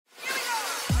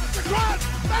the cross!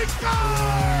 They score!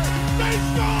 They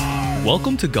score!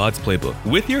 Welcome to God's Playbook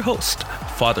with your host,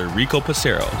 Father Rico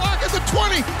Passero. Lock at the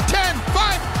 20, 10,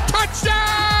 5,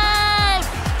 touchdown!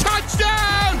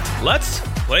 Touchdown! Let's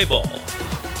play ball.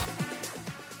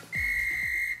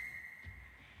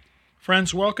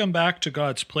 Friends, welcome back to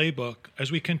God's Playbook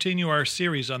as we continue our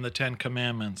series on the Ten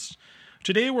Commandments.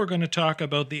 Today we're going to talk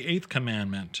about the 8th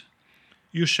commandment.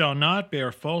 You shall not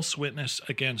bear false witness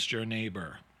against your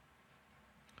neighbor.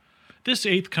 This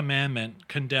 8th commandment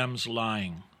condemns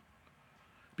lying.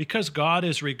 Because God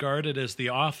is regarded as the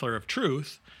author of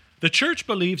truth, the church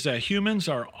believes that humans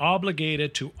are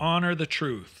obligated to honor the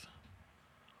truth.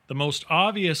 The most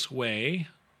obvious way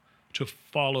to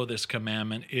follow this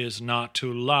commandment is not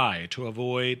to lie, to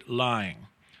avoid lying.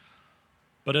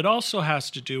 But it also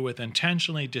has to do with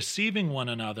intentionally deceiving one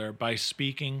another by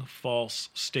speaking false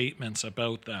statements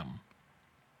about them.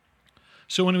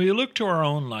 So when we look to our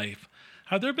own life,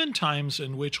 have there been times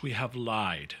in which we have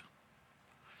lied?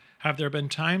 Have there been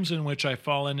times in which I've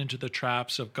fallen into the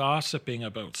traps of gossiping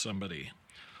about somebody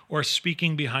or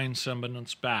speaking behind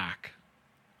someone's back?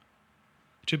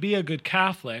 To be a good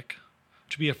Catholic,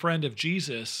 to be a friend of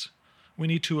Jesus, we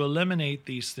need to eliminate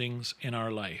these things in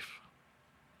our life.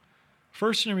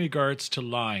 First, in regards to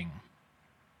lying.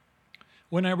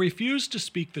 When I refuse to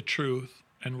speak the truth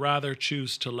and rather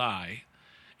choose to lie,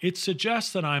 it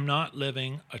suggests that I'm not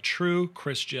living a true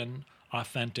Christian,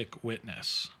 authentic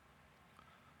witness.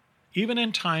 Even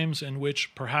in times in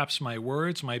which perhaps my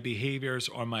words, my behaviors,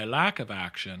 or my lack of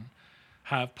action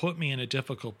have put me in a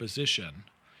difficult position,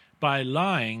 by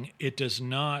lying, it does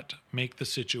not make the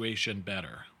situation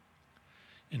better.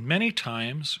 And many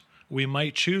times, we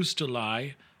might choose to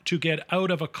lie to get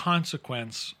out of a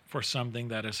consequence for something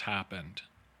that has happened.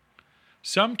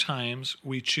 Sometimes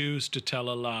we choose to tell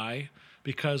a lie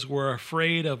because we're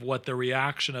afraid of what the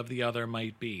reaction of the other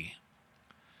might be.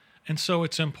 And so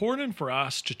it's important for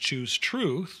us to choose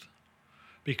truth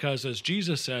because, as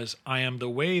Jesus says, I am the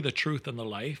way, the truth, and the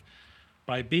life.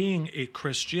 By being a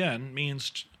Christian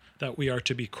means that we are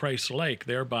to be Christ-like,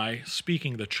 thereby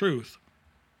speaking the truth.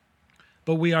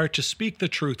 But we are to speak the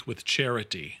truth with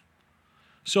charity.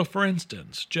 So, for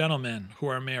instance, gentlemen who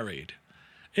are married,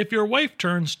 if your wife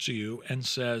turns to you and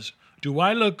says, "Do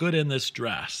I look good in this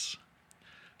dress?"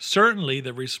 Certainly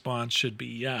the response should be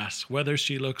yes, whether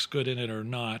she looks good in it or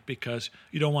not, because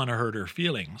you don't want to hurt her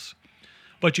feelings.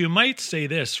 But you might say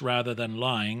this rather than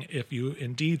lying if you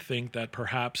indeed think that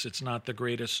perhaps it's not the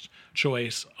greatest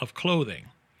choice of clothing.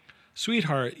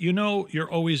 "Sweetheart, you know you're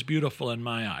always beautiful in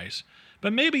my eyes,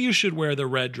 but maybe you should wear the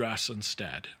red dress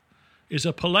instead," is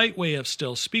a polite way of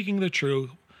still speaking the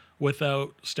truth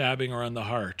without stabbing her in the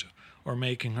heart or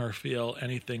making her feel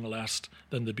anything less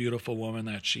than the beautiful woman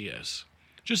that she is.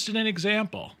 Just an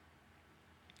example.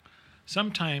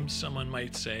 Sometimes someone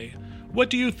might say, "What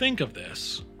do you think of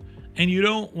this?" And you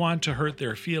don't want to hurt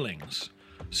their feelings,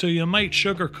 so you might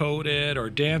sugarcoat it or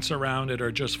dance around it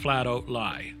or just flat out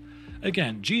lie.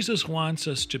 Again, Jesus wants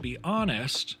us to be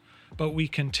honest, but we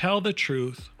can tell the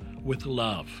truth with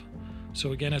love.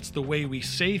 So again, it's the way we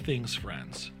say things,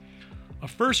 friends. A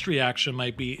first reaction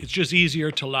might be, it's just easier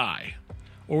to lie.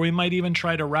 Or we might even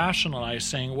try to rationalize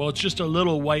saying, well, it's just a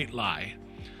little white lie.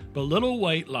 But little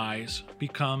white lies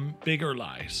become bigger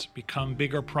lies, become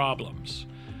bigger problems.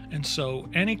 And so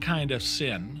any kind of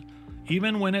sin,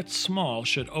 even when it's small,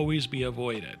 should always be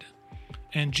avoided.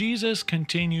 And Jesus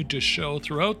continued to show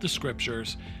throughout the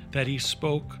scriptures that he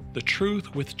spoke the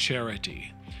truth with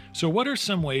charity. So what are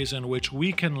some ways in which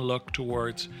we can look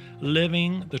towards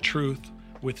living the truth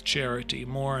with charity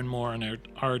more and more in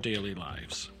our daily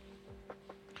lives?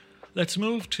 Let's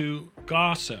move to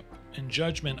gossip and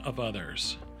judgment of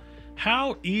others.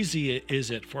 How easy is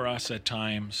it for us at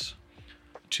times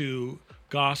to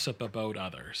gossip about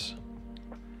others?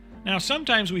 Now,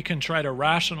 sometimes we can try to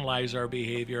rationalize our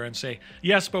behavior and say,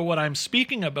 yes, but what I'm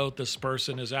speaking about this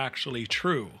person is actually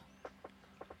true.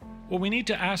 Well, we need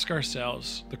to ask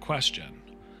ourselves the question,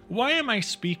 why am I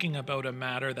speaking about a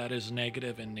matter that is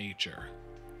negative in nature?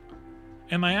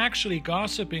 Am I actually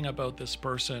gossiping about this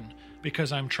person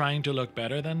because I'm trying to look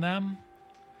better than them?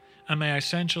 Am I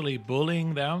essentially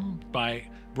bullying them by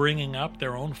bringing up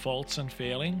their own faults and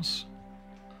failings?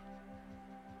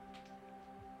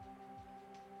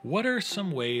 What are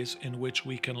some ways in which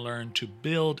we can learn to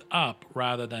build up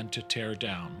rather than to tear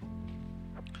down?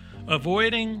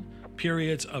 Avoiding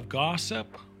periods of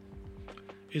gossip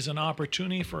is an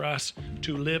opportunity for us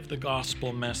to live the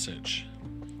gospel message.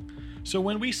 So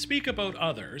when we speak about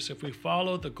others, if we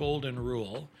follow the golden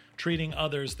rule, treating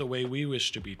others the way we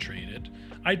wish to be treated,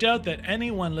 I doubt that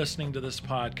anyone listening to this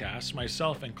podcast,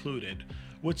 myself included,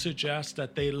 would suggest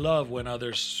that they love when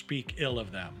others speak ill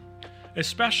of them,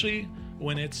 especially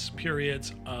when it's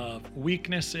periods of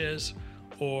weaknesses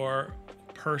or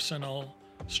personal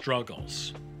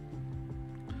struggles.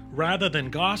 Rather than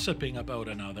gossiping about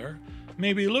another,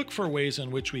 maybe look for ways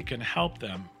in which we can help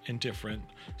them in different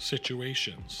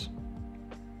situations.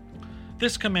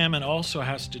 This commandment also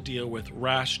has to deal with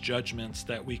rash judgments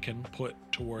that we can put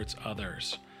towards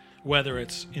others, whether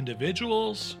it's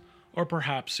individuals or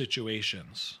perhaps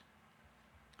situations.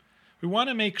 We want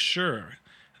to make sure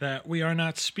that we are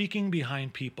not speaking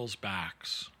behind people's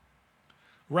backs.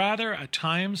 Rather, at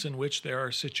times in which there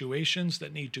are situations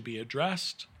that need to be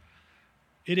addressed,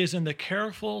 it is in the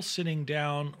careful sitting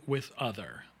down with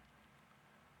other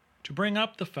to bring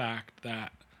up the fact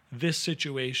that this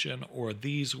situation or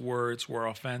these words were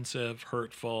offensive,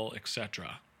 hurtful,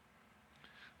 etc.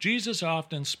 Jesus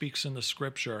often speaks in the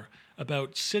scripture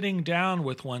about sitting down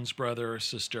with one's brother or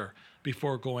sister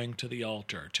before going to the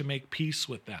altar to make peace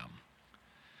with them.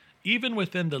 Even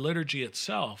within the liturgy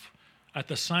itself, at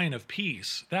the sign of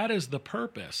peace, that is the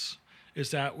purpose,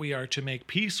 is that we are to make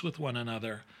peace with one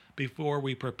another before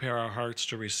we prepare our hearts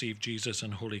to receive Jesus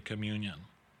in Holy Communion.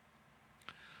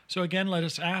 So again, let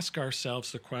us ask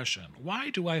ourselves the question, why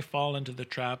do I fall into the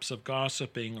traps of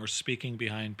gossiping or speaking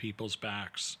behind people's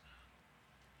backs?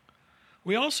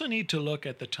 We also need to look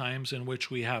at the times in which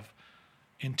we have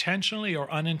intentionally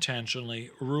or unintentionally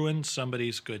ruined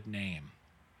somebody's good name,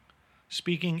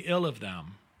 speaking ill of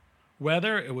them,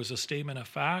 whether it was a statement of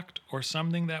fact or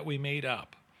something that we made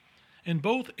up. In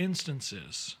both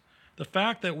instances, the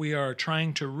fact that we are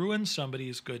trying to ruin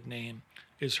somebody's good name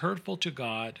is hurtful to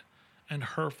God and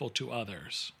hurtful to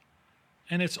others.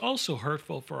 And it's also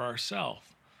hurtful for ourselves,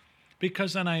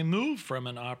 because then I move from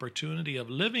an opportunity of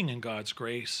living in God's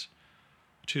grace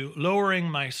to lowering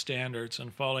my standards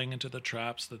and falling into the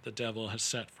traps that the devil has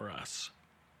set for us.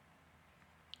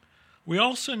 We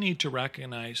also need to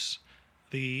recognize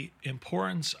the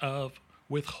importance of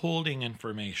withholding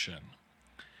information.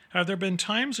 Have there been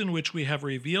times in which we have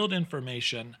revealed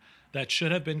information that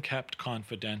should have been kept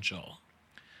confidential?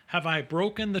 Have I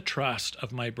broken the trust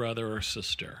of my brother or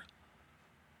sister?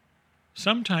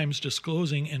 Sometimes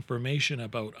disclosing information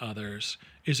about others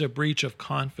is a breach of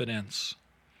confidence,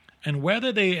 and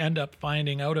whether they end up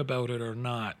finding out about it or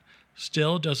not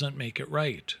still doesn't make it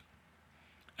right.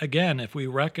 Again, if we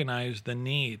recognize the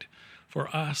need for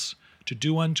us to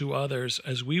do unto others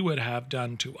as we would have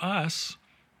done to us,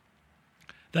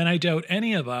 then I doubt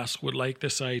any of us would like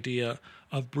this idea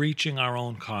of breaching our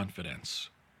own confidence.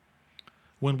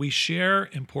 When we share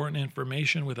important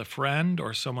information with a friend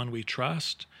or someone we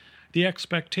trust, the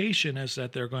expectation is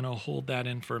that they're going to hold that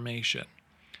information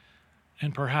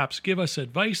and perhaps give us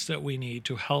advice that we need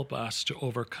to help us to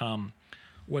overcome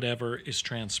whatever is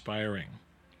transpiring.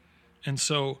 And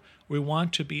so we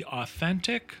want to be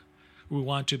authentic. We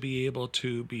want to be able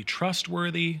to be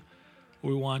trustworthy.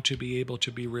 We want to be able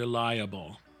to be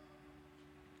reliable.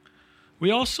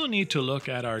 We also need to look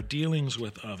at our dealings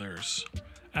with others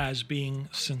as being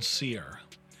sincere.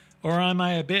 Or am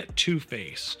I a bit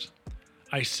two-faced?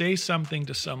 I say something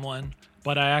to someone,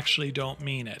 but I actually don't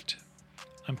mean it.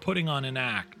 I'm putting on an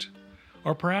act.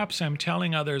 Or perhaps I'm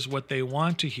telling others what they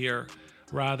want to hear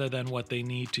rather than what they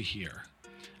need to hear.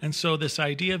 And so this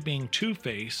idea of being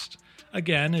two-faced,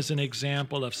 again, is an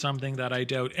example of something that I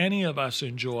doubt any of us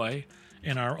enjoy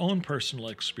in our own personal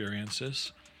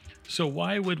experiences. So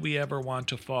why would we ever want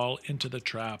to fall into the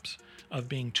traps of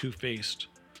being two-faced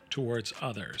towards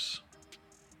others?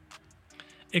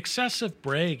 Excessive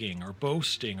bragging or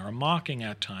boasting or mocking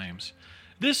at times.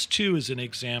 This too is an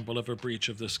example of a breach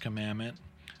of this commandment,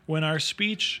 when our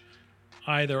speech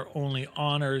either only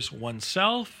honors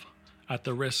oneself at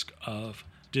the risk of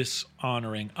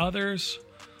dishonoring others,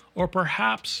 or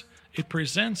perhaps it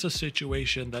presents a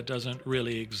situation that doesn't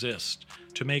really exist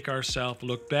to make ourselves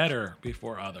look better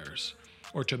before others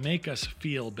or to make us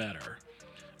feel better,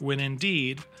 when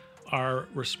indeed our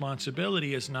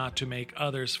responsibility is not to make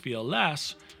others feel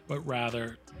less, but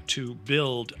rather to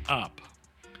build up.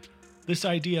 This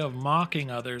idea of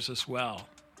mocking others as well.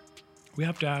 We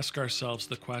have to ask ourselves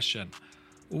the question,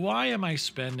 why am I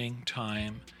spending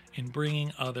time in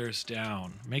bringing others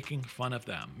down, making fun of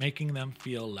them, making them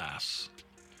feel less?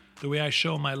 The way I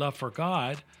show my love for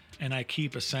God and I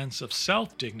keep a sense of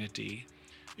self-dignity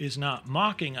is not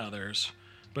mocking others,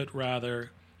 but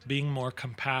rather being more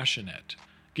compassionate,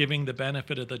 giving the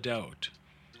benefit of the doubt.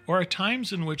 Or at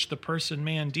times in which the person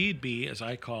may indeed be, as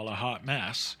I call, a hot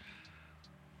mess,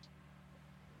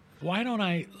 why don't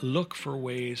I look for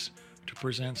ways to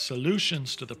present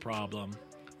solutions to the problem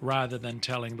rather than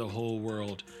telling the whole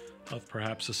world of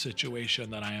perhaps a situation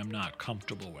that I am not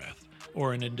comfortable with,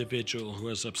 or an individual who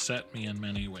has upset me in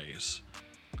many ways.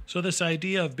 So this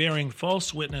idea of bearing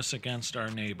false witness against our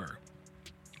neighbor,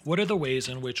 what are the ways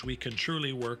in which we can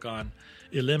truly work on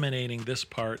eliminating this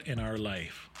part in our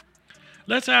life?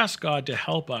 Let's ask God to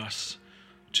help us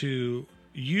to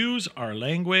use our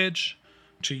language,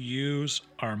 to use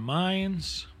our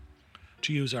minds,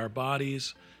 to use our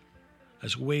bodies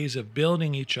as ways of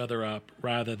building each other up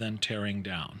rather than tearing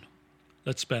down.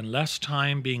 Let's spend less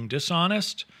time being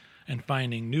dishonest and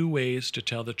finding new ways to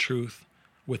tell the truth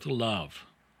with love.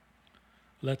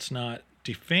 Let's not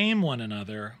defame one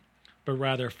another, but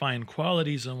rather find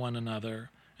qualities in one another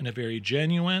in a very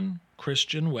genuine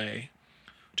Christian way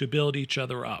to build each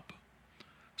other up,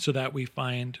 so that we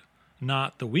find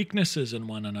not the weaknesses in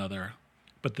one another,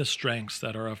 but the strengths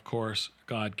that are, of course,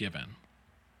 God-given.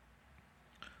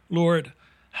 Lord,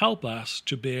 help us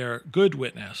to bear good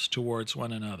witness towards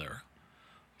one another,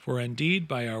 for indeed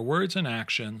by our words and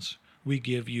actions we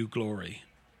give you glory.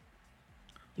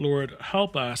 Lord,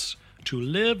 help us to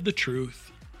live the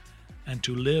truth and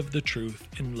to live the truth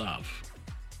in love.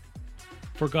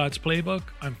 For God's Playbook,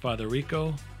 I'm Father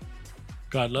Rico.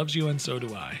 God loves you, and so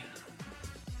do I.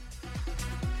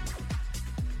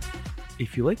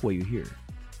 If you like what you hear,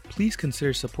 please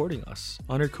consider supporting us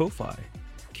on our Ko-Fi,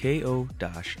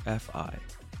 Ko-Fi,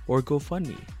 or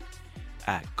GoFundMe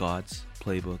at God's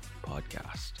Playbook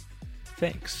Podcast.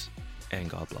 Thanks, and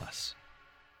God bless.